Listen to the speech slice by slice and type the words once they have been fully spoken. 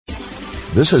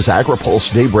This is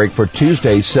AgriPulse Daybreak for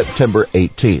Tuesday, September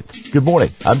 18th. Good morning.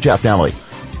 I'm Jeff Nally.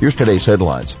 Here's today's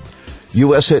headlines.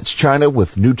 U.S. hits China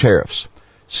with new tariffs.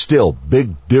 Still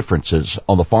big differences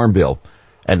on the Farm Bill.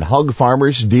 And hog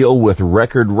farmers deal with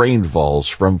record rainfalls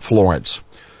from Florence.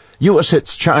 U.S.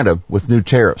 hits China with new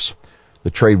tariffs.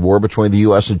 The trade war between the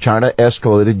U.S. and China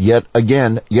escalated yet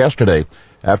again yesterday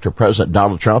after President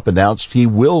Donald Trump announced he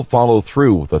will follow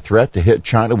through with a threat to hit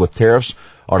China with tariffs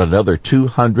on another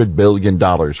 $200 billion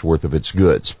worth of its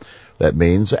goods. That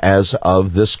means as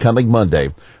of this coming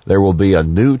Monday, there will be a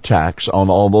new tax on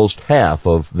almost half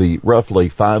of the roughly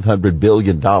 $500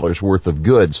 billion worth of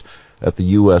goods that the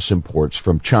U.S. imports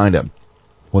from China.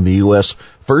 When the U.S.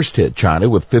 first hit China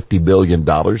with $50 billion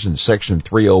in Section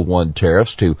 301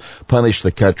 tariffs to punish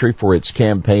the country for its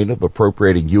campaign of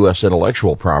appropriating U.S.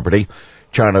 intellectual property,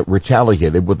 China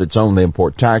retaliated with its own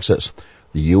import taxes.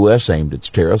 The U.S. aimed its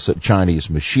tariffs at Chinese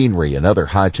machinery and other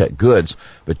high-tech goods,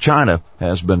 but China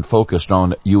has been focused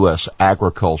on U.S.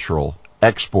 agricultural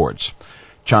exports.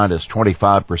 China's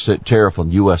 25% tariff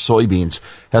on U.S. soybeans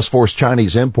has forced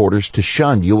Chinese importers to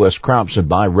shun U.S. crops and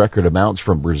buy record amounts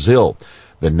from Brazil.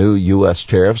 The new U.S.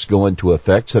 tariffs go into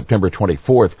effect September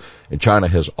 24th, and China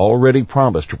has already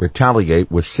promised to retaliate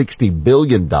with $60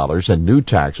 billion in new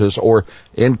taxes or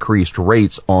increased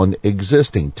rates on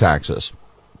existing taxes.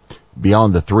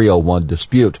 Beyond the 301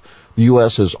 dispute, the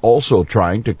U.S. is also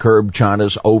trying to curb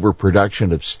China's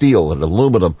overproduction of steel and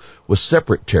aluminum with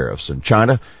separate tariffs, and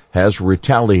China has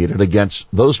retaliated against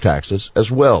those taxes as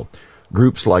well.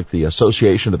 Groups like the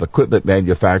Association of Equipment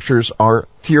Manufacturers are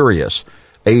furious.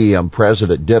 AEM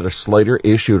President Dennis Slater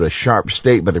issued a sharp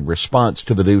statement in response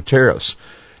to the new tariffs.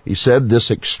 He said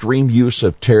this extreme use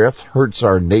of tariff hurts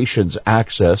our nation's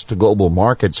access to global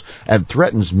markets and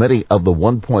threatens many of the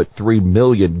 1.3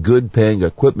 million good-paying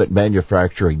equipment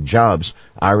manufacturing jobs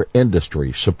our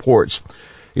industry supports.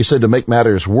 He said to make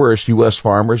matters worse, U.S.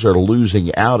 farmers are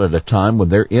losing out at a time when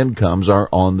their incomes are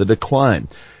on the decline.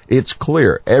 It's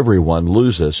clear everyone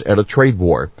loses at a trade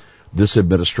war. This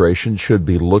administration should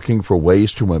be looking for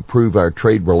ways to improve our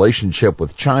trade relationship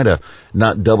with China,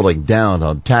 not doubling down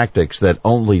on tactics that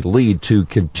only lead to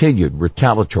continued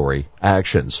retaliatory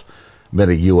actions.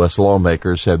 Many U.S.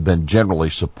 lawmakers have been generally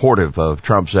supportive of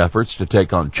Trump's efforts to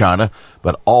take on China,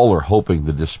 but all are hoping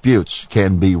the disputes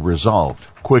can be resolved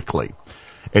quickly.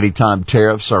 Anytime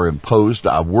tariffs are imposed,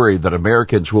 I worry that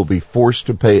Americans will be forced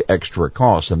to pay extra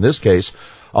costs. In this case,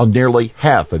 on nearly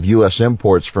half of U.S.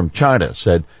 imports from China,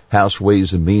 said House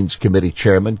Ways and Means Committee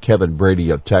Chairman Kevin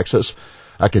Brady of Texas.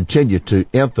 I continue to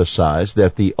emphasize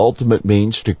that the ultimate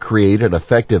means to create an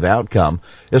effective outcome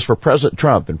is for President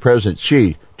Trump and President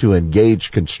Xi to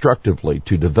engage constructively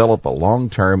to develop a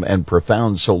long-term and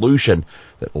profound solution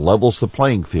that levels the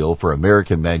playing field for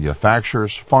American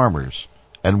manufacturers, farmers,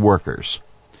 and workers.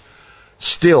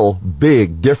 Still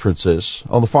big differences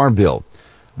on the Farm Bill.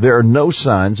 There are no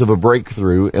signs of a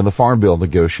breakthrough in the Farm Bill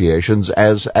negotiations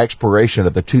as expiration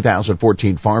of the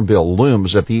 2014 Farm Bill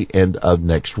looms at the end of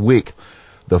next week.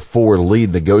 The four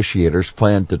lead negotiators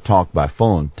plan to talk by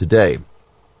phone today.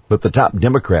 But the top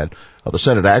Democrat of the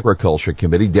Senate Agriculture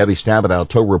Committee, Debbie Stabenow,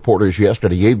 told reporters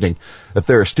yesterday evening that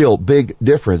there are still big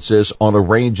differences on a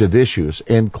range of issues,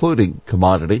 including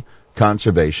commodity,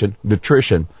 conservation,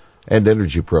 nutrition, and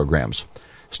energy programs.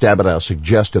 Stabenow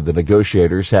suggested the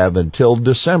negotiators have until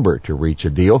December to reach a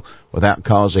deal without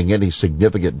causing any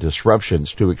significant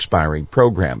disruptions to expiring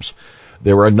programs.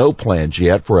 There are no plans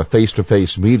yet for a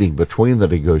face-to-face meeting between the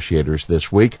negotiators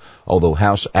this week, although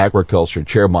House Agriculture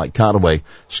Chair Mike Conaway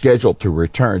scheduled to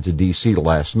return to D.C.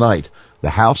 last night. The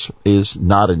House is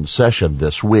not in session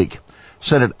this week.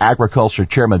 Senate Agriculture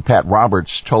Chairman Pat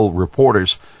Roberts told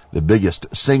reporters the biggest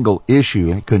single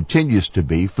issue continues to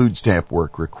be food stamp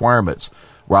work requirements.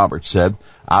 Roberts said,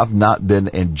 I've not been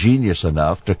ingenious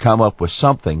enough to come up with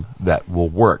something that will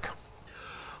work.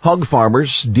 Hog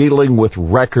farmers dealing with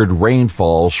record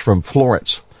rainfalls from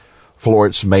Florence.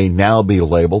 Florence may now be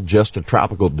labeled just a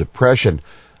tropical depression,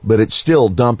 but it's still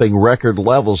dumping record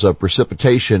levels of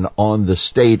precipitation on the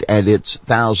state and its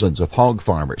thousands of hog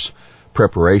farmers.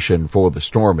 Preparation for the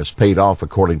storm has paid off,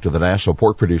 according to the National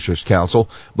Pork Producers Council,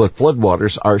 but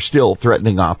floodwaters are still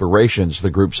threatening operations,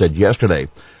 the group said yesterday.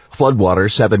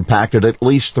 Floodwaters have impacted at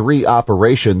least 3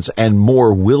 operations, and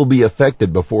more will be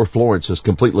affected before Florence is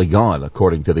completely gone,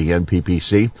 according to the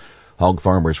NPPC. Hog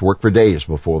farmers work for days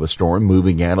before the storm,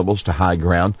 moving animals to high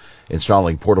ground,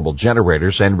 installing portable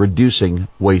generators, and reducing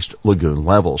waste lagoon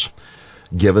levels.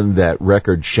 Given that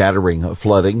record-shattering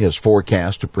flooding is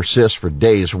forecast to persist for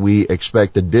days, we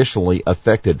expect additionally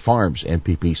affected farms,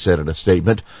 NPP said in a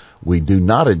statement. We do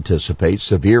not anticipate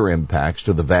severe impacts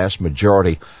to the vast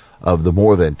majority of the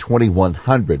more than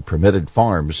 2,100 permitted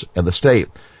farms in the state.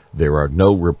 There are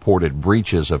no reported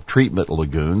breaches of treatment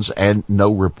lagoons and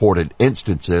no reported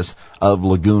instances of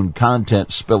lagoon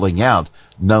content spilling out,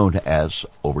 known as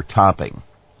overtopping.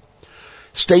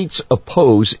 States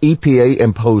oppose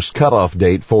EPA-imposed cutoff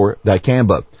date for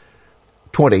dicamba.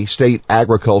 20 state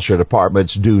agriculture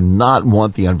departments do not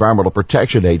want the Environmental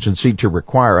Protection Agency to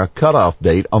require a cutoff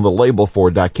date on the label for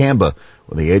dicamba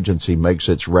when the agency makes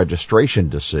its registration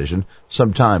decision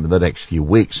sometime in the next few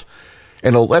weeks.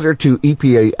 In a letter to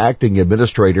EPA Acting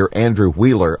Administrator Andrew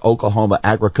Wheeler, Oklahoma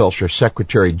Agriculture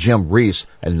Secretary Jim Reese,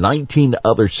 and 19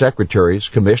 other secretaries,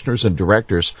 commissioners, and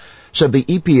directors said the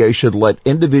EPA should let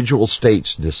individual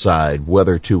states decide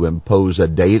whether to impose a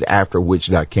date after which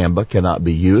dicamba cannot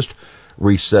be used.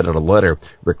 Reese said in a letter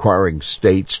requiring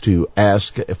states to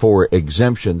ask for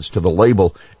exemptions to the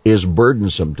label is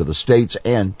burdensome to the states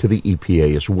and to the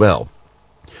EPA as well.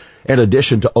 In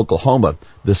addition to Oklahoma,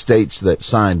 the states that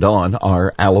signed on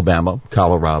are Alabama,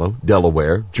 Colorado,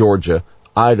 Delaware, Georgia,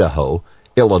 Idaho,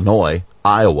 Illinois,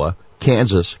 Iowa,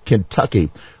 Kansas, Kentucky,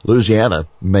 Louisiana,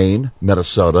 Maine,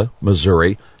 Minnesota,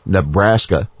 Missouri,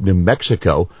 Nebraska, New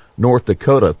Mexico, North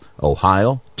Dakota,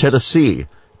 Ohio, Tennessee,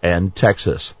 and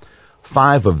Texas.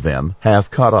 5 of them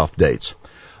have cutoff dates.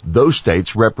 Those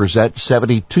states represent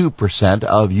 72%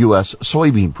 of U.S.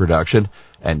 soybean production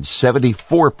and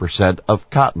 74% of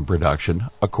cotton production,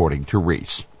 according to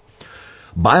Reese.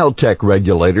 Biotech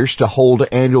regulators to hold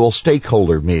annual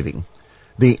stakeholder meeting.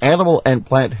 The Animal and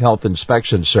Plant Health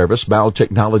Inspection Service,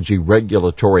 Biotechnology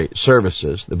Regulatory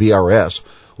Services, the BRS,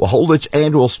 will hold its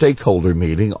annual stakeholder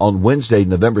meeting on Wednesday,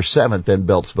 November 7th in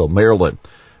Beltsville, Maryland.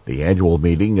 The annual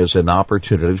meeting is an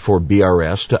opportunity for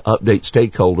BRS to update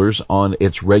stakeholders on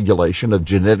its regulation of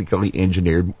genetically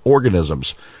engineered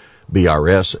organisms.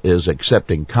 BRS is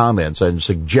accepting comments and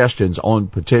suggestions on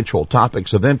potential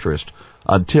topics of interest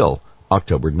until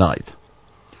October 9th.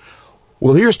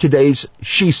 Well, here's today's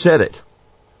She Said It.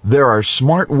 There are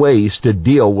smart ways to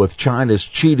deal with China's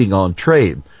cheating on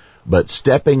trade, but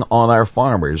stepping on our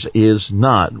farmers is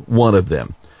not one of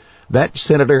them. That's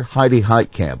Senator Heidi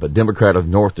Heitkamp, a Democrat of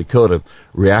North Dakota,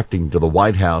 reacting to the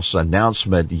White House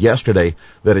announcement yesterday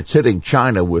that it's hitting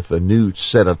China with a new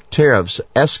set of tariffs,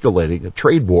 escalating a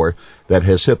trade war that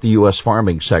has hit the U.S.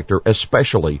 farming sector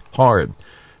especially hard.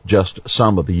 Just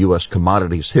some of the U.S.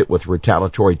 commodities hit with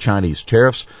retaliatory Chinese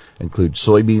tariffs include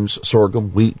soybeans, sorghum,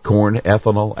 wheat, corn,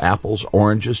 ethanol, apples,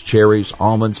 oranges, cherries,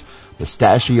 almonds,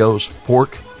 pistachios,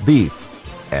 pork,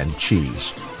 beef, and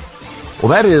cheese. Well,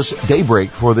 that is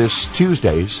Daybreak for this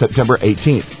Tuesday, September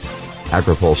 18th.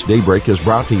 AgriPulse Daybreak is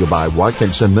brought to you by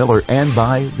Watkinson Miller and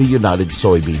by the United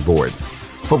Soybean Board.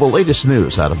 For the latest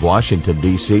news out of Washington,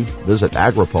 D.C., visit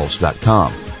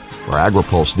agripulse.com. For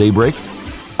AgriPulse Daybreak,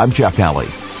 I'm Jeff Alley.